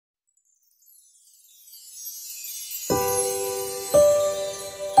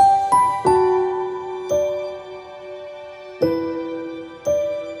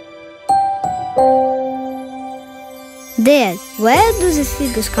Dad, where do the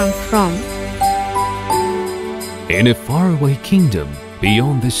figures come from? In a faraway kingdom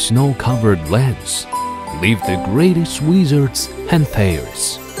beyond the snow-covered lands live the greatest wizards and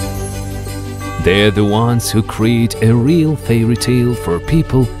fairies. They're the ones who create a real fairy tale for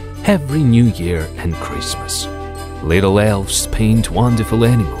people every New Year and Christmas. Little elves paint wonderful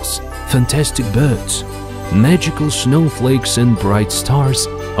animals, fantastic birds, magical snowflakes and bright stars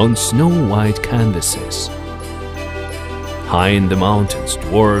on snow-white canvases. High in the mountains,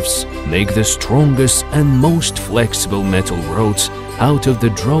 dwarfs make the strongest and most flexible metal rods out of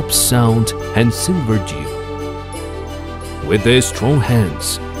the drop sound and silver dew. With their strong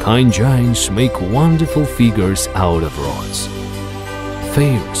hands, kind giants make wonderful figures out of rods.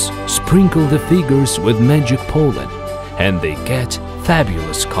 Fairies sprinkle the figures with magic pollen, and they get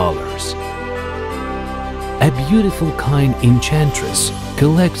fabulous colors. A beautiful kind enchantress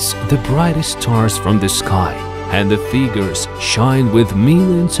collects the brightest stars from the sky, and the figures shine with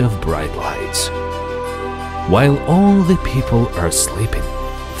millions of bright lights. While all the people are sleeping,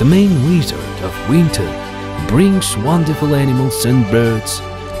 the main wizard of winter brings wonderful animals and birds,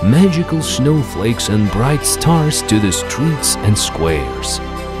 magical snowflakes and bright stars to the streets and squares.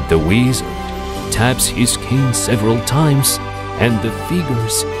 The wizard taps his cane several times and the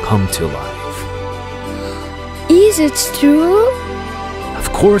figures come to life. Is it true?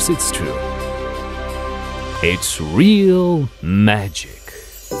 Of course it's true. It's real magic.